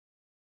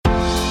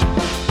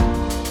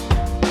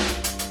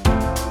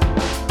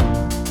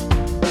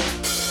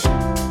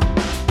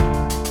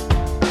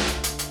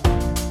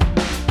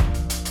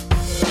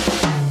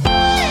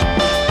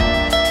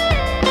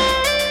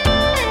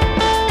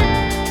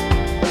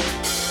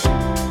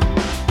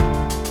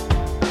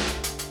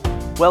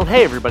Well,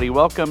 hey everybody,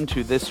 welcome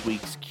to this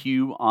week's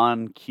Q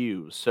on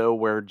Q. So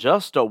we're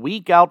just a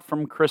week out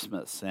from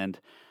Christmas, and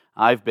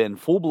I've been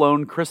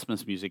full-blown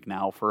Christmas music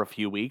now for a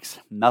few weeks.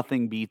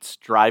 Nothing beats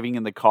driving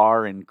in the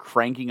car and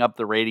cranking up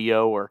the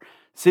radio or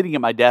sitting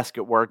at my desk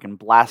at work and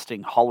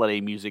blasting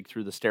holiday music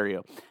through the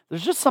stereo.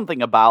 There's just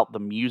something about the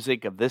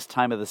music of this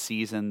time of the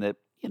season that,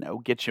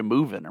 gets you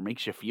moving or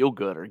makes you feel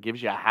good or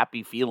gives you a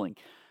happy feeling.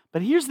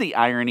 But here's the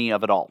irony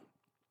of it all.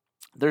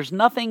 There's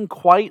nothing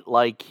quite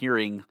like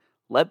hearing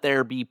 "Let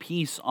There Be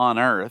Peace on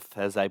Earth"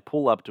 as I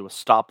pull up to a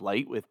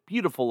stoplight with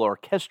beautiful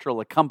orchestral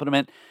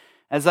accompaniment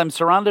as I'm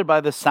surrounded by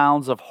the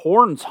sounds of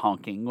horns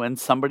honking when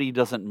somebody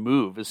doesn't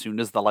move as soon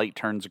as the light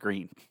turns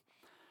green.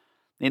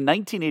 In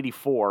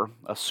 1984,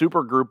 a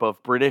supergroup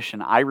of British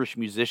and Irish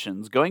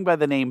musicians going by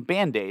the name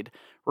Band-Aid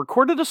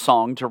recorded a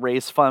song to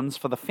raise funds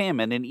for the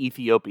famine in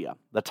Ethiopia.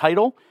 The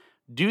title,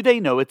 "Do They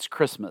Know It's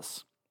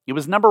Christmas?" It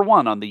was number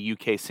one on the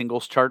UK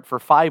singles chart for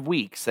 5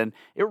 weeks, and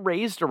it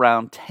raised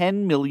around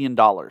 $10 million,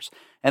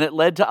 and it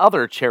led to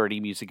other charity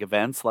music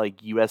events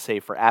like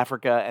USA for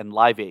Africa and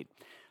Live Aid.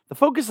 The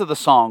focus of the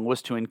song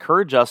was to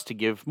encourage us to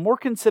give more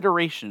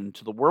consideration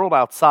to the world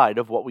outside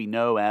of what we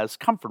know as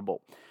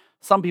comfortable.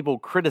 Some people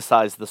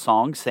criticized the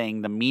song,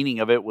 saying the meaning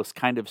of it was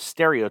kind of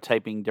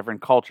stereotyping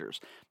different cultures.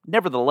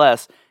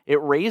 Nevertheless,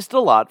 it raised a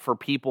lot for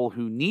people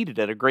who needed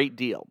it a great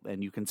deal,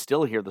 and you can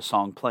still hear the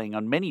song playing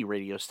on many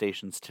radio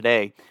stations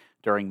today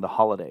during the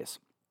holidays.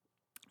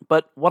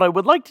 But what I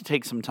would like to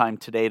take some time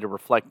today to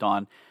reflect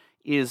on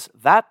is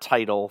that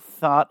title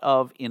thought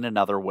of in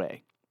another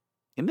way.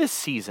 In this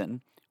season,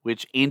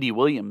 which Andy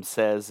Williams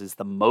says is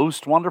the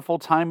most wonderful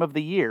time of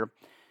the year,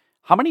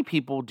 how many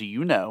people do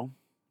you know,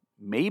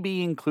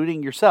 maybe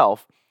including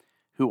yourself,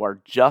 who are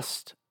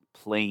just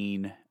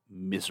plain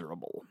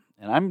miserable?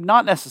 And I'm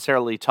not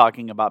necessarily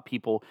talking about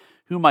people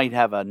who might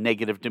have a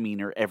negative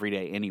demeanor every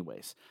day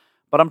anyways,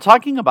 but I'm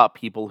talking about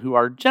people who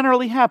are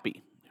generally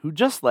happy, who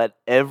just let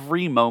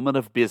every moment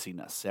of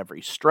busyness,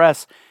 every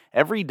stress,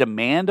 every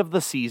demand of the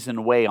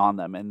season weigh on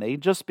them, and they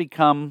just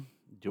become,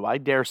 do I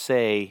dare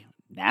say,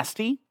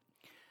 nasty?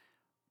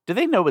 Do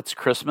they know it's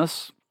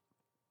Christmas?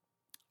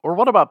 Or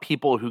what about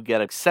people who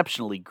get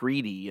exceptionally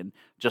greedy and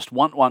just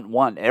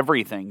want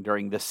everything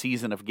during this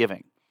season of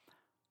giving?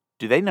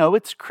 Do they know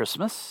it's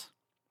Christmas?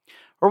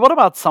 Or what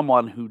about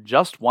someone who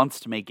just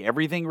wants to make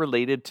everything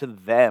related to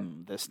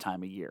them this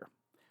time of year?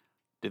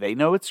 Do they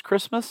know it's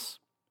Christmas?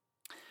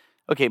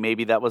 Okay,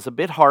 maybe that was a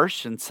bit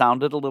harsh and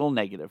sounded a little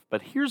negative,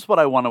 but here's what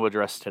I want to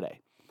address today.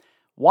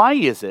 Why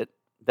is it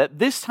that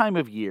this time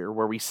of year,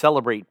 where we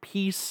celebrate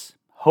peace,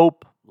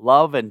 hope,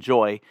 love, and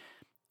joy,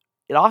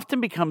 it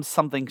often becomes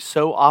something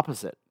so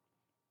opposite?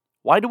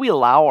 Why do we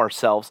allow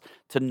ourselves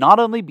to not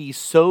only be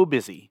so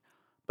busy,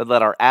 but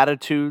let our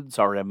attitudes,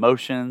 our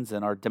emotions,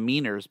 and our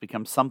demeanors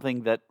become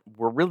something that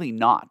we're really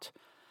not?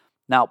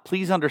 Now,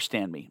 please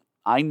understand me.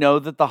 I know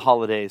that the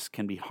holidays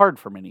can be hard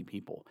for many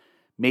people.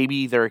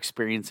 Maybe they're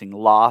experiencing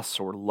loss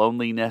or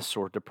loneliness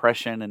or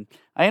depression, and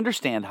I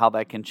understand how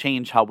that can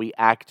change how we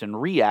act and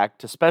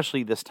react,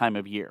 especially this time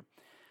of year.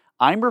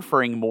 I'm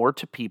referring more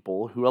to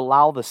people who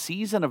allow the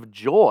season of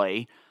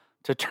joy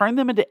to turn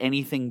them into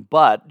anything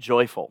but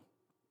joyful.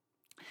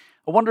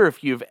 I wonder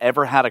if you've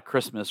ever had a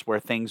Christmas where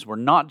things were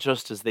not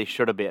just as they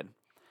should have been.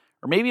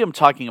 Or maybe I'm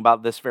talking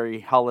about this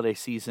very holiday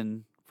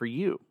season for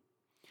you.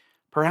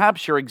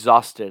 Perhaps you're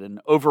exhausted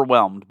and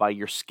overwhelmed by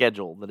your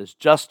schedule that is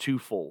just too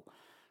full.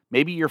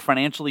 Maybe you're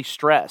financially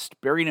stressed,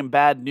 buried in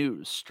bad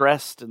news,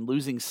 stressed and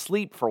losing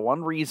sleep for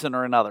one reason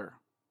or another.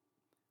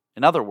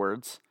 In other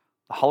words,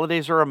 the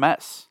holidays are a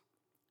mess.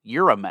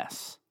 You're a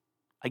mess.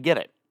 I get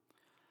it.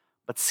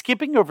 But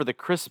skipping over the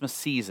Christmas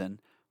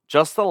season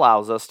just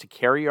allows us to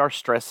carry our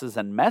stresses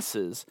and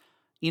messes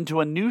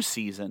into a new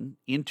season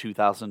in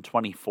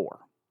 2024.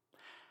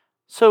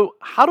 So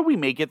how do we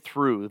make it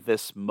through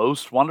this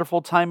most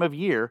wonderful time of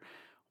year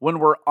when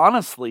we're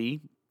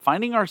honestly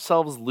finding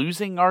ourselves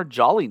losing our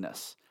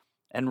jolliness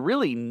and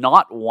really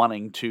not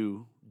wanting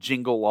to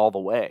jingle all the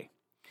way?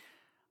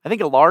 I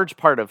think a large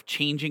part of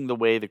changing the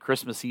way the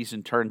Christmas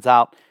season turns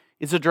out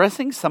is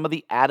addressing some of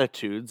the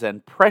attitudes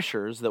and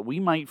pressures that we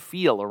might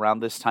feel around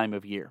this time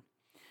of year.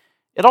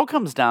 It all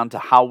comes down to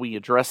how we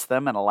address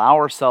them and allow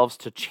ourselves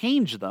to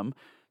change them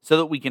so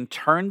that we can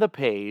turn the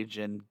page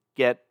and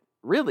get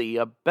really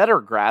a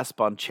better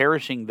grasp on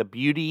cherishing the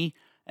beauty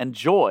and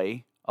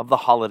joy of the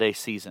holiday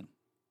season.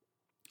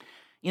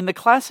 In the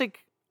classic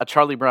A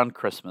Charlie Brown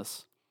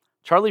Christmas,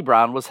 Charlie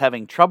Brown was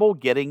having trouble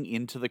getting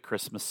into the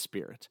Christmas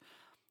spirit.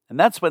 And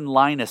that's when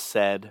Linus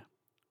said,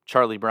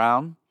 "Charlie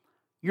Brown,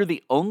 you're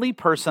the only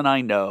person I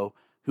know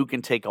who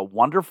can take a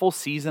wonderful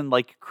season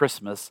like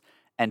Christmas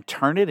and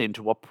turn it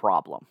into a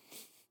problem."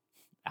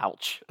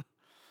 Ouch.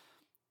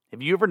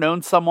 Have you ever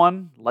known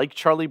someone like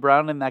Charlie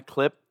Brown in that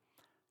clip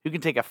who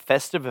can take a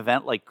festive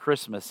event like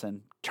Christmas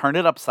and turn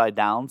it upside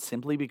down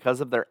simply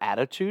because of their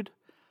attitude?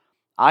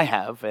 I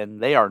have, and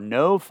they are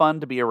no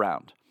fun to be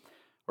around.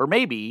 Or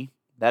maybe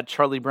that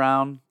Charlie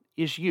Brown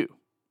is you.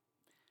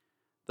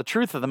 The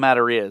truth of the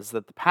matter is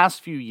that the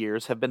past few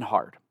years have been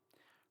hard.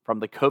 From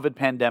the COVID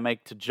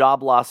pandemic to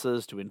job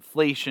losses to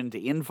inflation to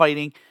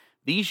infighting,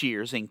 these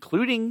years,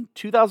 including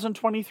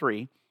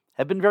 2023,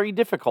 have been very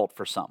difficult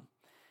for some.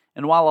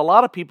 And while a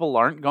lot of people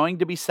aren't going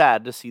to be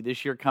sad to see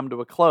this year come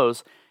to a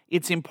close,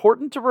 it's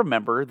important to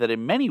remember that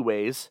in many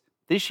ways,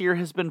 this year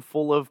has been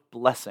full of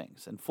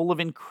blessings and full of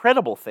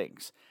incredible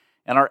things,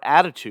 and our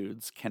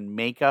attitudes can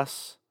make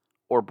us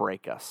or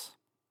break us.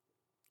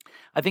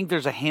 I think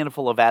there's a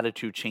handful of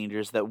attitude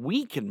changes that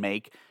we can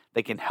make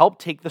that can help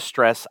take the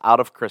stress out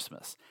of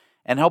Christmas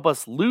and help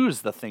us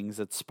lose the things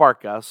that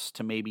spark us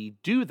to maybe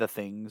do the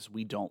things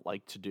we don't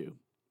like to do.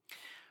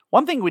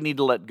 One thing we need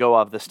to let go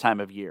of this time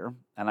of year,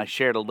 and I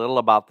shared a little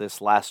about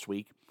this last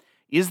week,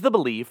 is the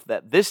belief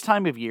that this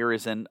time of year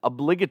is an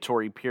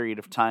obligatory period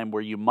of time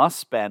where you must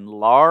spend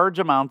large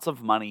amounts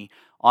of money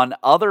on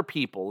other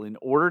people in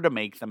order to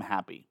make them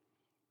happy.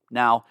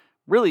 Now,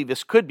 really,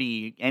 this could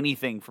be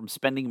anything from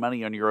spending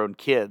money on your own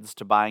kids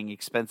to buying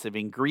expensive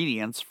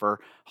ingredients for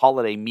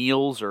holiday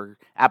meals or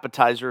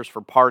appetizers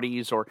for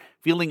parties or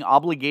feeling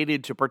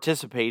obligated to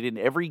participate in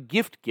every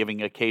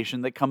gift-giving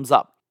occasion that comes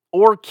up,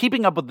 or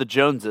keeping up with the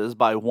Joneses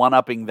by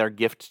one-upping their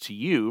gift to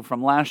you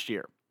from last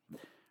year.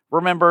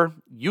 Remember,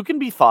 you can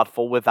be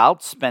thoughtful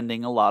without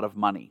spending a lot of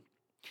money.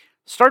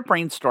 Start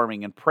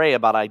brainstorming and pray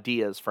about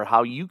ideas for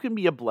how you can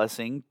be a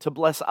blessing to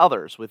bless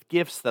others with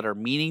gifts that are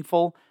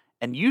meaningful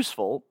and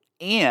useful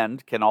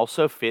and can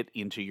also fit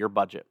into your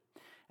budget.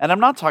 And I'm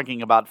not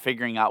talking about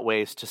figuring out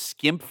ways to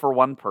skimp for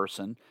one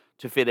person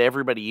to fit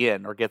everybody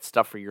in or get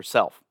stuff for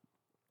yourself,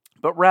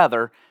 but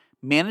rather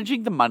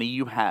managing the money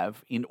you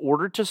have in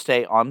order to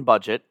stay on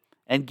budget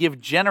and give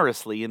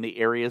generously in the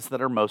areas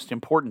that are most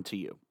important to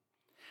you.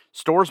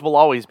 Stores will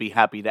always be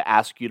happy to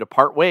ask you to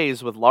part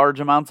ways with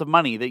large amounts of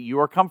money that you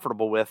are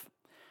comfortable with.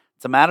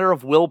 It's a matter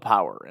of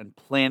willpower and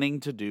planning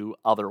to do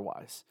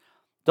otherwise.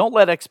 Don't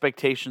let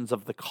expectations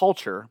of the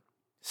culture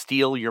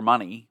steal your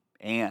money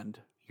and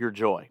your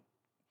joy.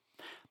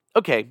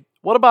 Okay,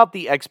 what about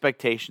the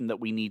expectation that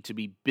we need to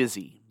be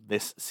busy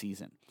this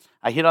season?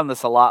 I hit on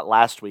this a lot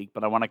last week,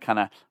 but I want to kind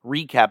of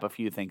recap a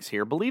few things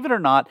here. Believe it or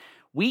not,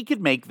 we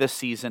could make this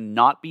season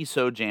not be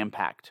so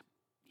jam-packed.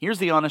 Here's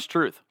the honest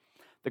truth.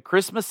 The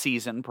Christmas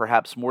season,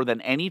 perhaps more than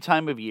any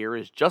time of year,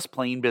 is just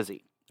plain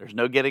busy. There's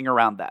no getting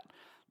around that.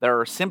 There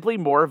are simply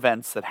more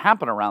events that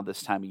happen around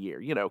this time of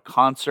year.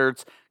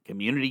 Concerts,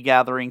 community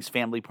gatherings,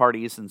 family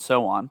parties, and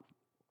so on.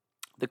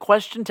 The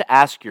question to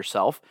ask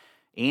yourself,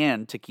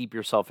 and to keep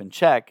yourself in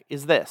check,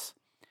 is this.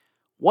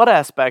 What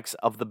aspects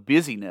of the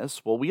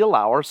busyness will we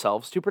allow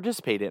ourselves to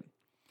participate in?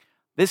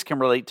 This can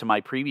relate to my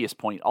previous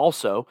point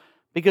also,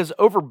 because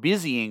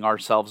over-busying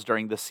ourselves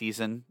during this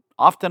season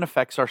often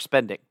affects our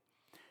spending.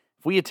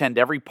 If we attend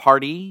every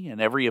party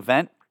and every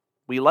event,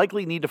 we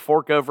likely need to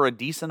fork over a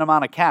decent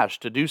amount of cash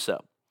to do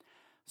so.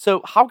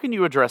 So how can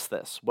you address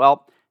this?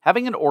 Well,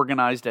 having an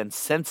organized and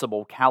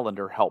sensible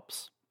calendar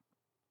helps.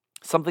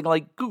 Something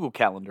like Google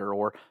Calendar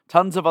or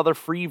tons of other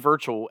free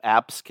virtual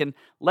apps can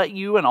let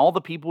you and all the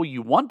people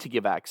you want to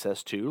give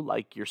access to,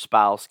 like your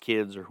spouse,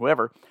 kids, or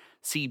whoever,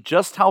 see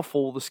just how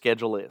full the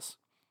schedule is.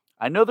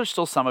 I know there's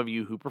still some of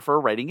you who prefer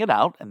writing it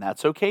out, and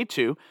that's okay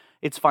too.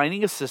 It's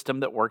finding a system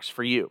that works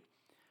for you.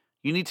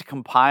 You need to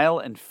compile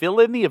and fill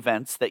in the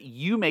events that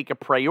you make a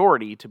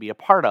priority to be a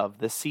part of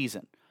this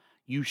season.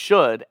 You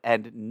should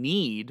and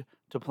need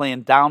to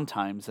plan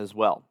downtimes as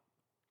well.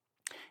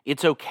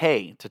 It's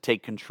okay to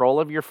take control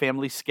of your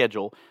family's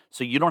schedule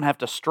so you don't have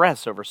to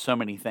stress over so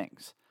many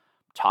things.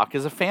 Talk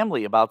as a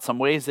family about some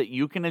ways that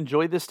you can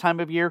enjoy this time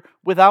of year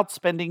without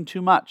spending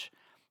too much.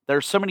 There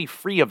are so many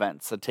free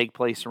events that take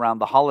place around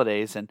the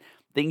holidays and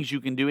things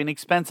you can do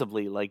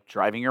inexpensively, like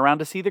driving around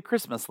to see the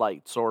Christmas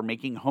lights or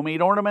making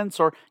homemade ornaments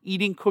or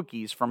eating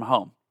cookies from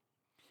home.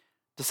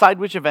 Decide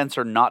which events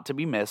are not to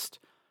be missed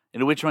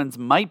and which ones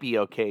might be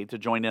okay to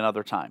join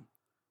another time.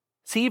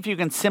 See if you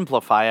can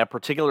simplify a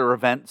particular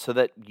event so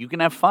that you can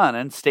have fun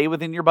and stay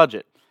within your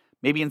budget.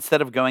 Maybe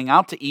instead of going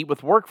out to eat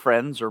with work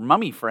friends or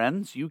mummy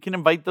friends, you can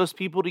invite those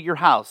people to your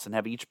house and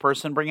have each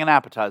person bring an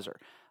appetizer,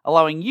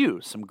 allowing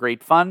you some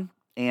great fun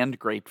and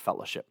great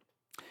fellowship.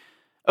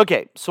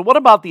 Okay, so what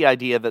about the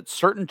idea that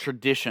certain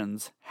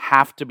traditions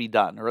have to be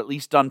done, or at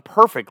least done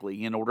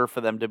perfectly in order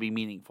for them to be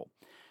meaningful?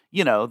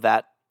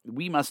 That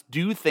we must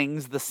do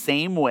things the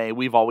same way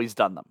we've always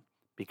done them,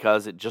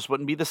 because it just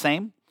wouldn't be the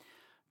same.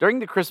 During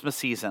the Christmas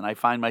season, I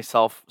find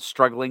myself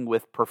struggling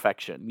with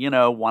perfection,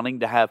 wanting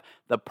to have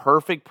the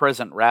perfect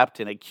present wrapped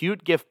in a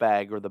cute gift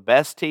bag or the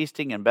best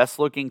tasting and best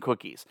looking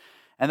cookies.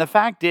 And the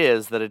fact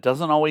is that it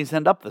doesn't always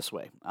end up this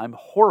way. I'm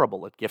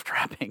horrible at gift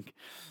wrapping.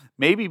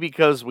 Maybe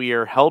because we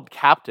are held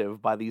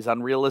captive by these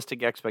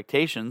unrealistic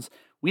expectations,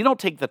 we don't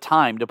take the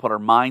time to put our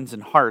minds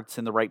and hearts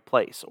in the right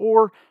place,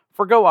 or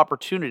forgo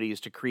opportunities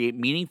to create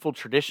meaningful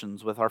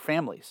traditions with our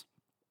families.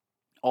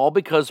 All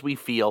because we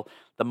feel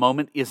the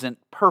moment isn't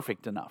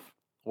perfect enough,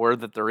 or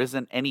that there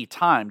isn't any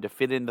time to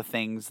fit in the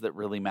things that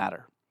really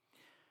matter.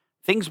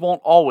 Things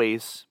won't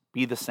always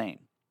be the same.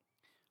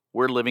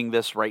 We're living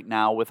this right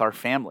now with our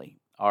family.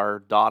 Our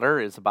daughter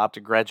is about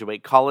to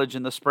graduate college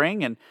in the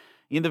spring, and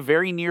In the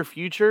very near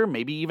future,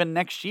 maybe even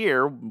next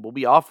year, we'll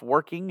be off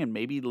working and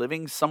maybe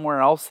living somewhere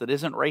else that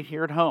isn't right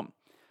here at home.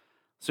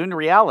 So in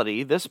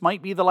reality, this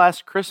might be the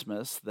last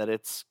Christmas that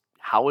it's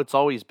how it's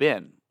always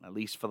been, at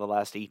least for the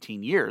last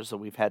 18 years that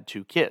we've had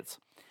 2 kids.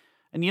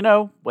 And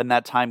when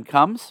that time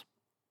comes,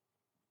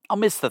 I'll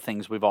miss the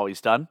things we've always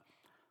done.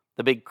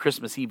 The big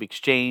Christmas Eve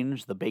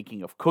exchange, the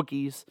baking of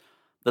cookies,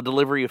 the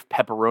delivery of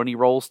pepperoni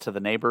rolls to the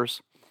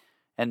neighbors.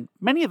 And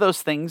many of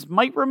those things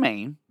might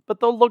remain, but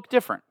they'll look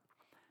different.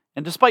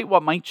 And despite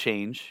what might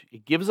change,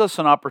 it gives us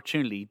an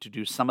opportunity to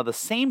do some of the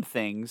same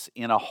things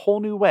in a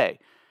whole new way,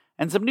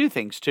 and some new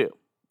things too,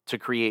 to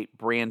create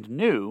brand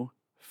new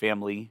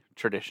family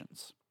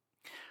traditions.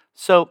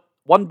 So,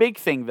 one big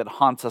thing that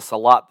haunts us a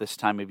lot this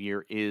time of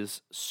year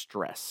is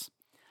stress.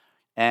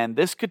 And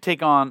this could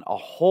take on a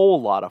whole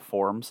lot of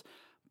forms,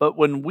 but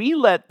when we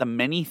let the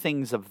many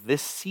things of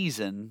this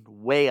season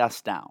weigh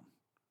us down,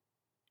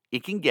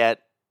 it can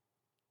get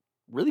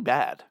really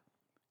bad.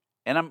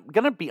 And I'm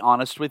going to be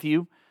honest with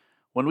you,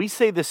 when we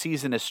say the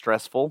season is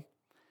stressful,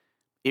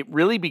 it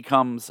really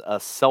becomes a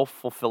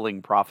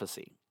self-fulfilling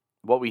prophecy.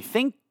 What we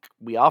think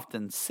we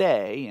often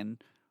say,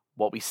 and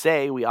what we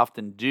say we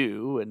often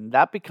do, and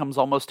that becomes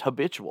almost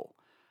habitual.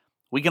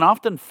 We can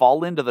often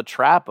fall into the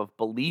trap of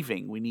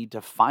believing we need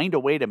to find a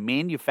way to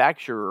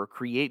manufacture or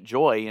create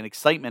joy and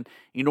excitement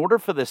in order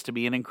for this to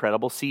be an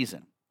incredible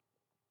season.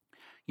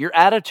 Your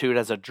attitude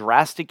has a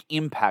drastic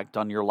impact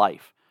on your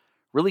life,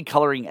 really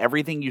coloring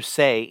everything you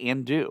say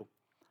and do.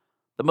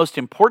 The most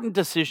important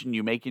decision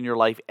you make in your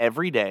life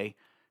every day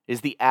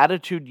is the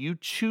attitude you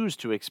choose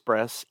to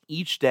express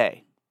each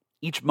day,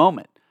 each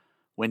moment,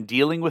 when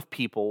dealing with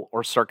people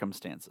or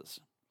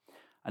circumstances.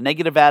 A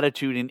negative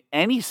attitude in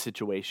any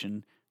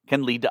situation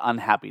can lead to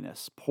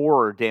unhappiness,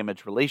 poor or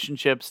damaged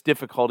relationships,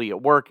 difficulty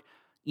at work,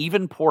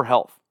 even poor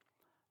health.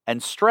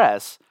 And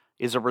stress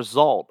is a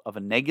result of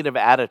a negative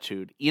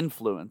attitude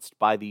influenced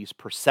by these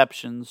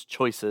perceptions,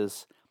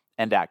 choices,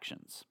 and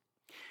actions.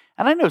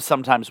 And I know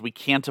sometimes we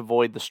can't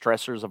avoid the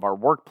stressors of our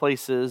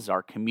workplaces,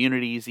 our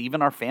communities,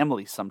 even our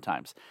families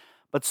sometimes.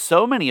 But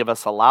so many of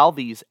us allow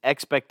these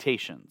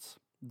expectations,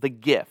 the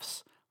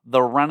gifts,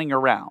 the running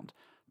around,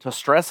 to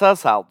stress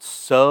us out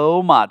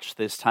so much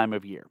this time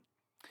of year.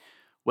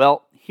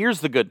 Well, here's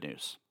the good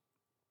news.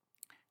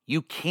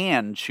 You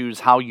can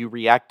choose how you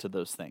react to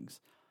those things.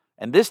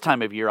 And this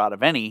time of year out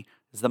of any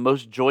is the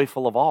most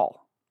joyful of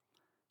all.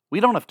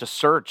 We don't have to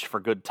search for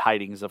good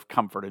tidings of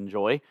comfort and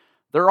joy.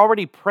 They're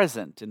already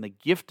present in the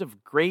gift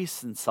of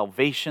grace and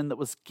salvation that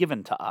was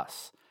given to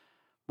us.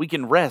 We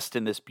can rest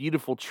in this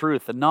beautiful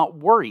truth and not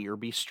worry or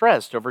be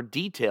stressed over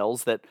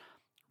details that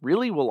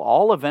really will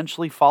all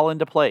eventually fall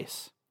into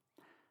place.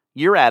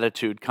 Your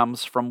attitude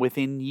comes from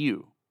within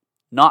you,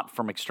 not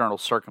from external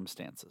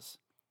circumstances.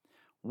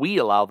 We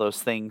allow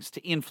those things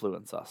to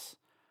influence us.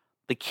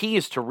 The key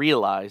is to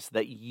realize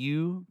that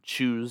you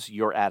choose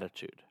your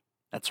attitude.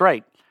 That's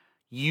right.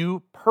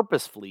 You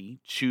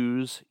purposefully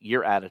choose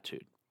your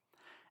attitude.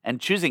 And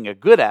choosing a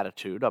good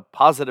attitude, a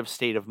positive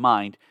state of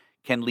mind,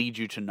 can lead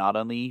you to not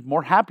only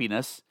more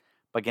happiness,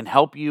 but can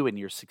help you in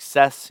your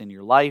success in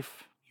your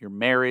life, your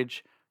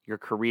marriage, your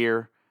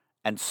career,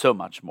 and so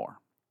much more.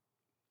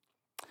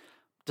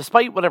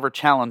 Despite whatever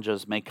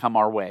challenges may come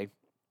our way,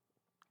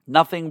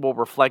 nothing will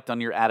reflect on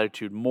your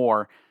attitude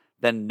more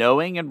than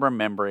knowing and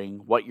remembering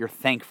what you're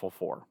thankful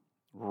for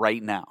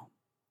right now.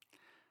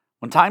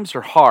 When times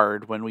are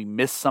hard, when we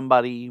miss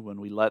somebody,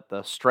 when we let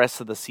the stress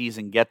of the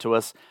season get to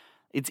us,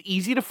 it's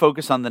easy to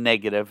focus on the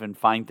negative and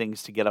find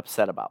things to get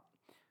upset about.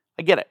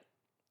 I get it.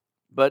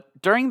 But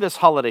during this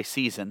holiday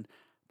season,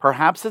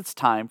 perhaps it's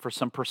time for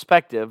some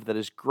perspective that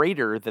is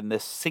greater than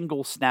this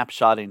single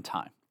snapshot in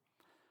time.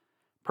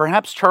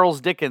 Perhaps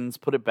Charles Dickens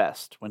put it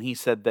best when he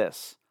said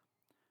this: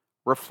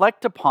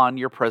 "Reflect upon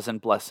your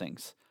present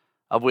blessings,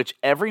 of which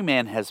every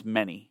man has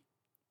many,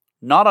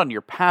 not on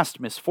your past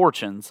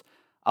misfortunes,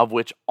 of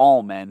which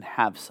all men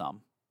have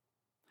some."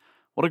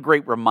 What a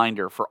great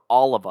reminder for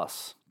all of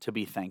us to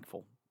be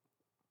thankful.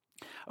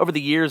 Over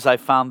the years,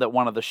 I've found that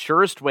one of the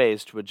surest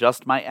ways to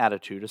adjust my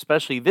attitude,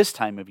 especially this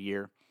time of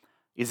year,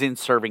 is in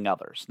serving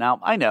others. Now,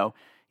 I know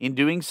in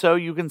doing so,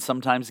 you can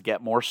sometimes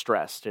get more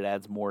stressed. It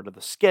adds more to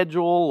the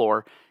schedule,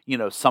 or,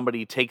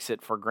 somebody takes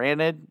it for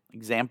granted.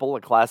 Example,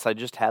 a class I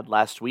just had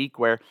last week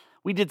where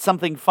we did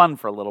something fun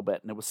for a little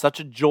bit, and it was such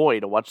a joy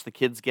to watch the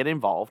kids get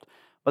involved.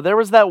 But there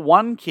was that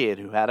one kid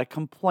who had a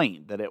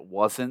complaint that it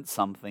wasn't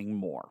something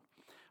more.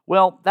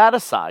 Well, that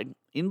aside,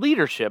 in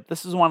leadership,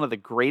 this is one of the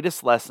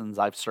greatest lessons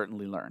I've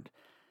certainly learned.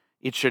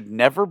 It should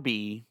never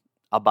be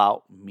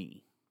about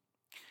me.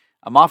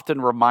 I'm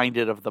often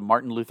reminded of the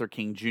Martin Luther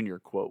King Jr.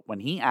 quote when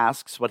he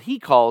asks what he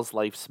calls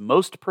life's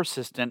most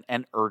persistent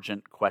and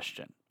urgent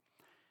question: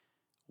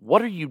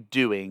 what are you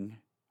doing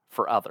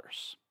for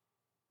others?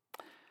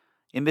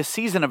 In this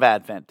season of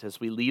Advent, as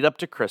we lead up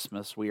to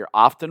Christmas, we are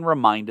often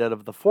reminded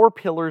of the 4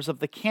 pillars of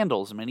the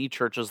candles many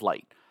churches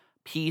light: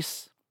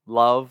 peace,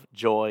 love,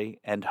 joy,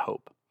 and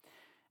hope.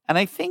 And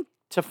I think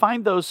to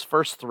find those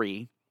first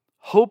 3,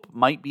 hope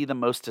might be the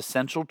most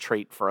essential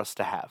trait for us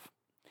to have.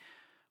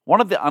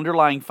 One of the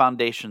underlying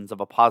foundations of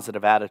a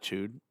positive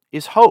attitude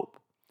is hope.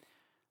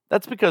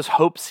 That's because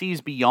hope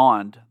sees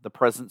beyond the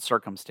present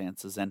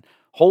circumstances and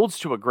holds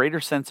to a greater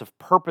sense of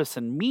purpose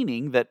and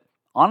meaning that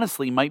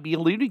honestly might be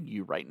eluding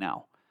you right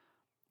now.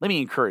 Let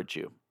me encourage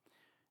you.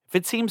 If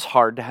it seems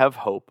hard to have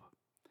hope,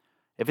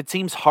 if it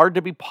seems hard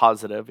to be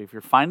positive, if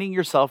you're finding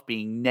yourself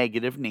being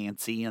negative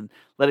Nancy and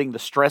letting the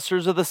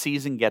stressors of the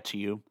season get to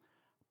you,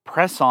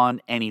 press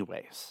on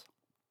anyways.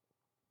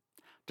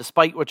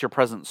 Despite what your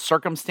present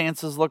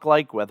circumstances look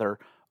like, whether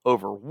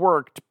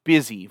overworked,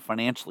 busy,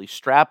 financially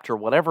strapped, or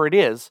whatever it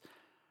is,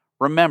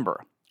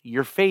 remember,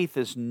 your faith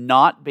is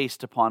not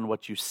based upon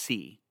what you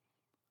see,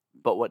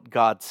 but what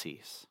God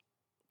sees.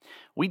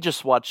 We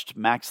just watched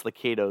Max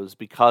Lucado's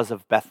Because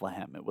of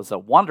Bethlehem. It was a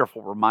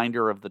wonderful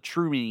reminder of the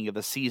true meaning of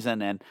the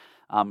season and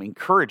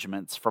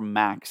encouragements from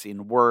Max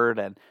in word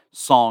and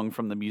song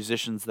from the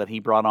musicians that he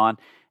brought on.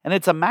 And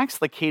it's a Max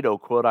Lucado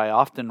quote I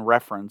often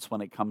reference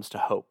when it comes to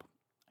hope.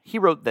 He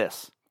wrote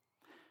this: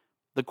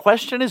 "The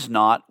question is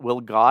not,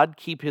 will God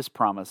keep his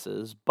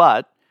promises,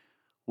 but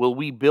will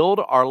we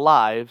build our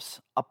lives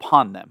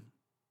upon them?"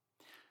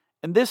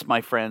 And this,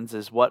 my friends,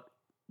 is what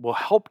will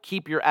help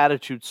keep your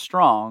attitude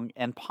strong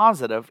and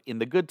positive in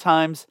the good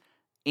times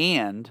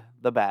and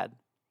the bad.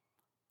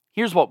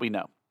 Here's what we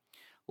know.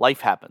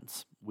 Life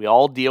happens. We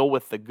all deal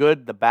with the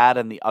good, the bad,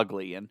 and the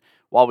ugly. And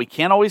while we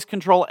can't always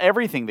control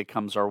everything that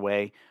comes our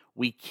way,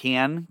 we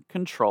can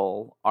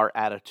control our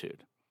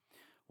attitude.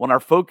 When our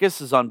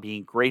focus is on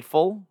being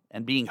grateful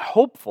and being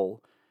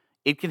hopeful,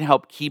 it can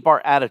help keep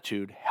our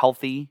attitude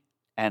healthy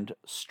and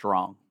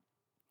strong.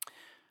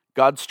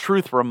 God's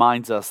truth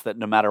reminds us that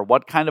no matter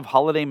what kind of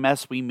holiday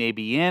mess we may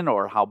be in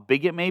or how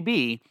big it may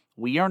be,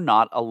 we are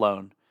not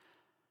alone.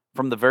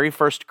 From the very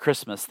first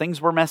Christmas,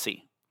 things were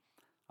messy.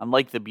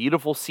 Unlike the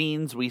beautiful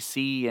scenes we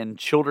see in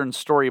children's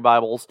story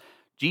Bibles,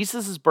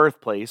 Jesus'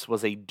 birthplace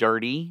was a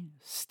dirty,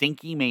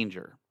 stinky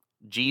manger.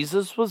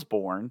 Jesus was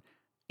born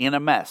in a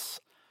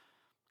mess.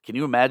 Can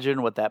you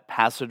imagine what that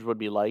passage would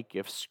be like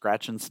if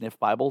scratch and sniff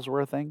Bibles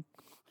were a thing?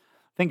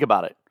 Think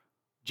about it.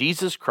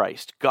 Jesus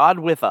Christ, God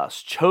with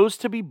us, chose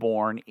to be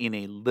born in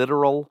a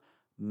literal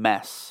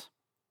mess.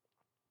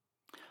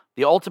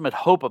 The ultimate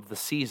hope of the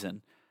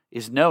season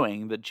is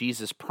knowing that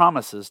Jesus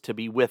promises to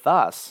be with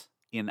us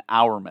in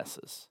our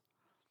messes.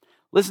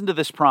 Listen to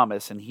this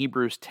promise in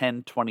Hebrews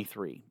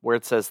 10:23, where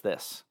it says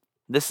this.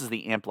 This is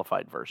the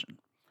Amplified Version.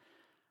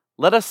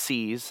 "Let us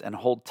seize and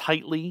hold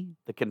tightly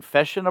the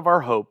confession of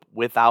our hope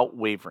without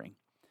wavering.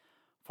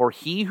 For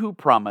he who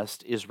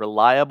promised is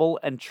reliable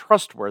and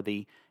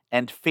trustworthy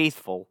and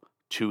faithful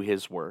to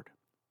his word."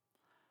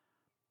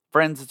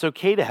 Friends, it's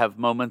okay to have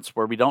moments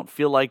where we don't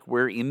feel like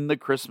we're in the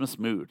Christmas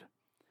mood.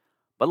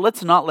 But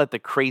let's not let the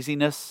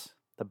craziness,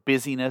 the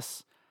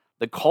busyness,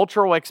 the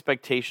cultural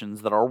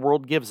expectations that our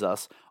world gives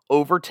us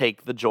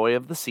overtake the joy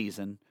of the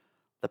season,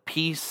 the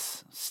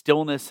peace,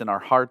 stillness in our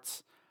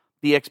hearts,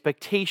 the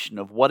expectation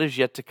of what is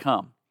yet to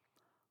come,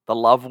 the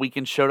love we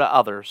can show to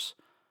others,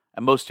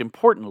 and most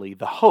importantly,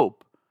 the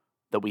hope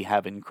that we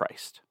have in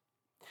Christ.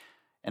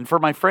 And for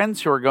my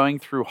friends who are going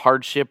through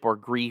hardship or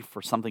grief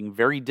or something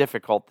very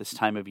difficult this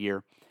time of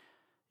year,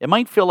 it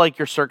might feel like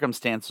your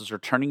circumstances are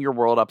turning your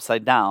world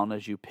upside down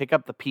as you pick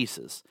up the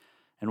pieces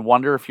and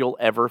wonder if you'll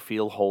ever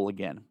feel whole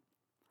again.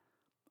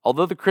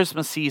 Although the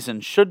Christmas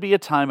season should be a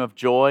time of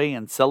joy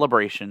and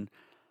celebration,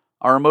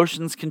 our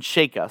emotions can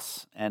shake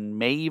us and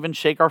may even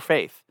shake our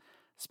faith,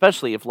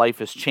 especially if life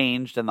has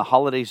changed and the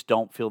holidays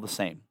don't feel the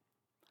same.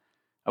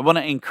 I want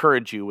to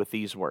encourage you with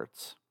these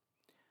words.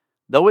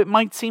 Though it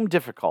might seem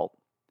difficult,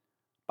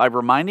 by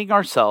reminding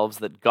ourselves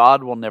that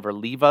God will never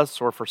leave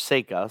us or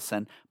forsake us,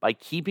 and by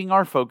keeping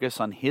our focus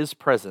on His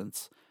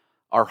presence,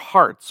 our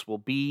hearts will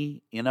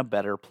be in a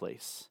better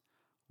place.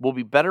 We'll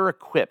be better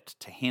equipped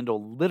to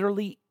handle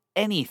literally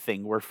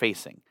anything we're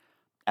facing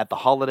at the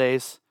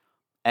holidays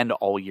and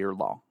all year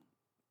long.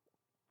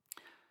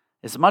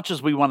 As much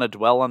as we want to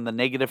dwell on the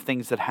negative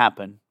things that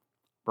happen,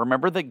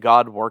 remember that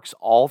God works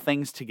all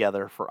things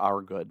together for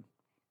our good.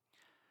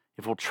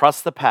 If we'll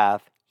trust the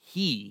path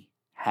He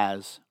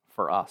has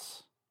for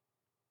us.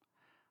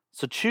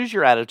 So choose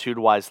your attitude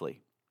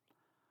wisely.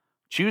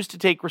 Choose to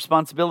take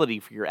responsibility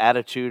for your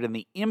attitude and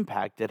the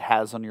impact it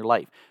has on your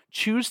life.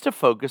 Choose to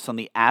focus on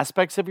the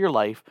aspects of your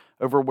life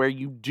over where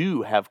you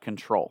do have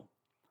control.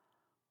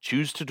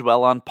 Choose to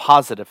dwell on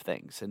positive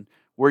things, and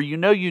where you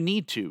know you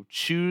need to,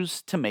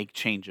 choose to make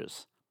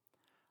changes.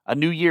 A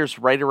new year's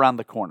right around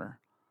the corner.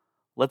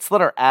 Let's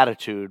let our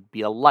attitude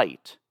be a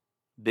light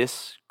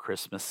this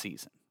Christmas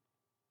season.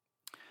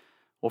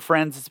 Well,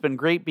 friends, it's been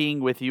great being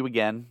with you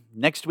again.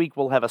 Next week,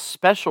 we'll have a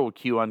special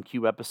Q on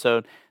Q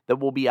episode that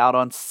will be out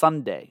on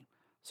Sunday.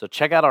 So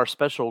check out our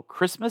special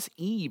Christmas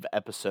Eve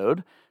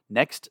episode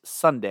next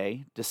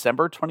Sunday,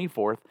 December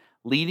 24th,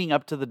 leading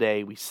up to the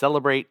day we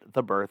celebrate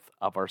the birth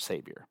of our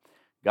Savior.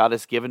 God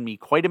has given me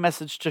quite a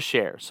message to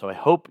share, so I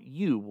hope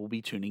you will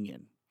be tuning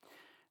in.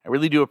 I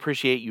really do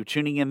appreciate you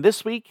tuning in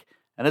this week,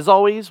 and as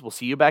always, we'll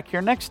see you back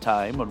here next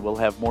time when we'll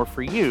have more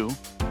for you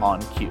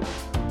on Q.